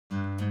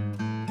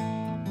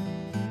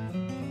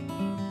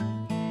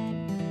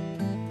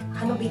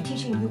be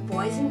teaching you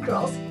boys and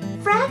girls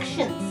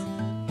fractions.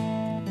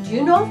 Do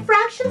you know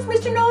fractions,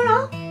 Mr.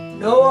 Know-It-All?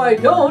 No, I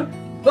don't,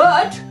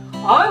 but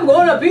I'm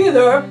going to be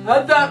there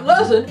at that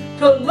lesson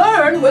to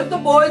learn with the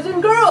boys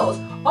and girls.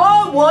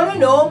 I want to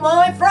know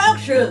my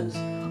fractions.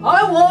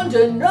 I want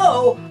to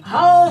know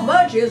how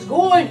much is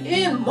going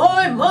in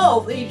my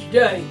mouth each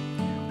day.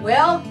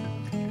 Well,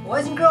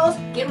 boys and girls,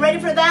 get ready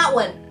for that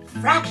one.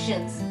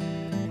 Fractions.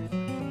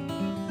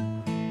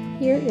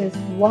 Here is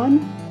one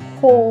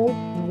whole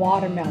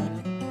watermelon.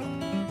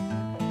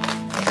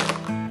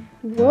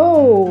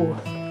 Whoa!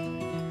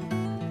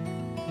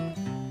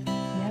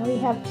 Now we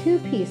have two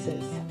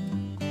pieces.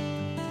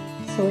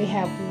 So we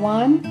have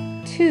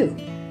 1, 2.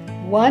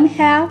 1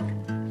 half,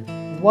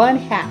 1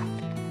 half.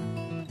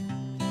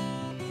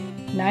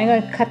 Now I'm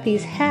going to cut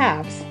these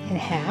halves in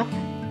half.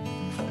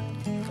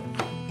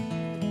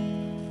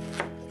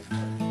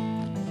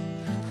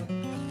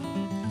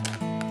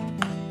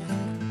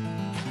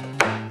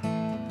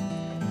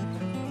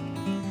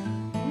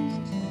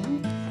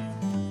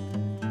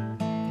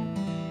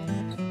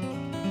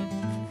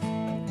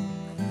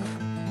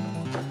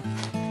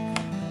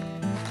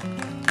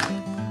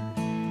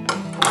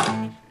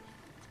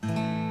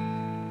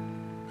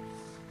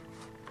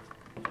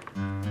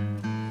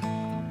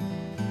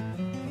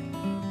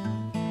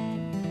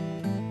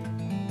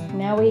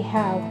 Now we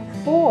have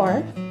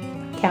 4.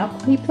 Count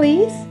with me,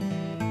 please.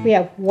 We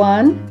have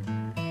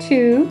 1,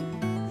 2,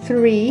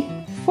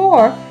 3,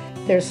 4.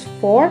 There's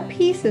 4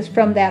 pieces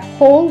from that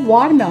whole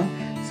watermelon.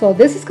 So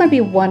this is going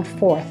to be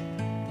 1/4.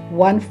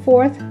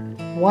 1/4,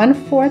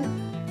 1/4,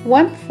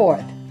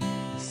 1/4.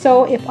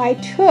 So if I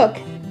took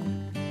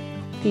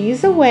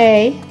these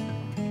away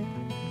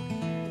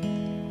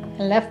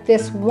and left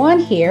this one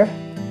here,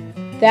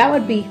 that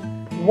would be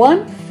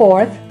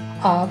 1/4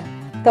 of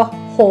the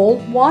whole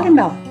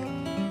watermelon.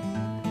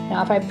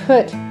 Now if I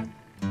put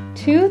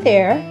 2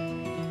 there,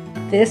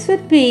 this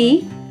would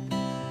be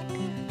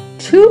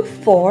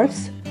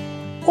 2/4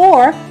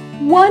 or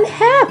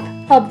 1/2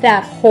 of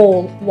that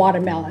whole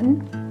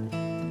watermelon.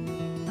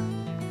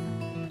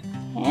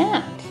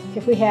 And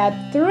if we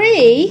had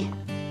 3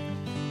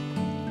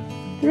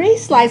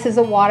 slices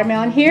of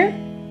watermelon here,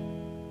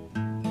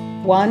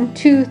 1,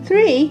 2,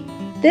 3,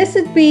 this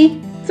would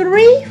be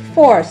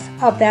 3/4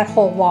 of that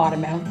whole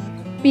watermelon,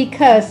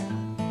 because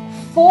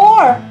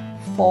 4/4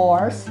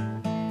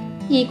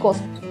 equals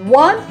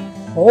 1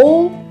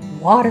 whole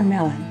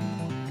watermelon.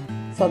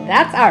 So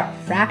that's our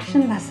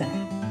fraction lesson.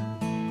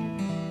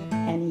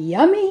 And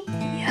yummy,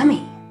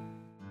 yummy.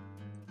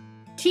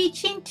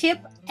 Teaching tip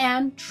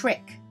and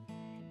trick.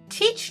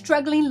 Teach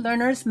struggling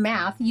learners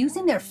math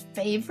using their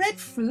favorite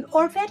fruit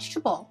or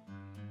vegetable.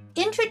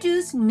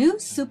 Introduce new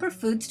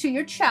superfoods to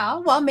your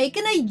child while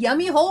making a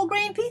yummy whole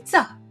grain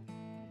pizza.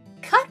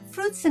 Cut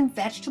fruits and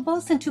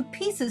vegetables into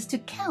pieces to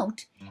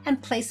count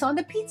and place on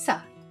the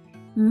pizza.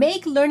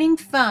 Make learning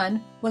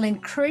fun will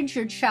encourage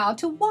your child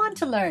to want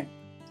to learn.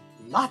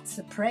 Lots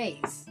of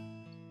praise.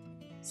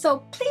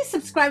 So please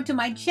subscribe to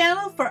my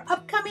channel for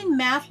upcoming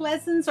math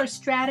lessons or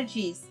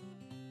strategies.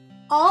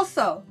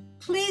 Also,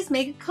 please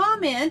make a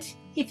comment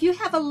if you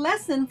have a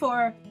lesson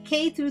for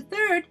K through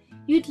 3rd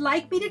you'd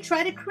like me to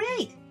try to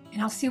create,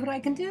 and I'll see what I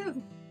can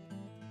do.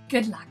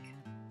 Good luck.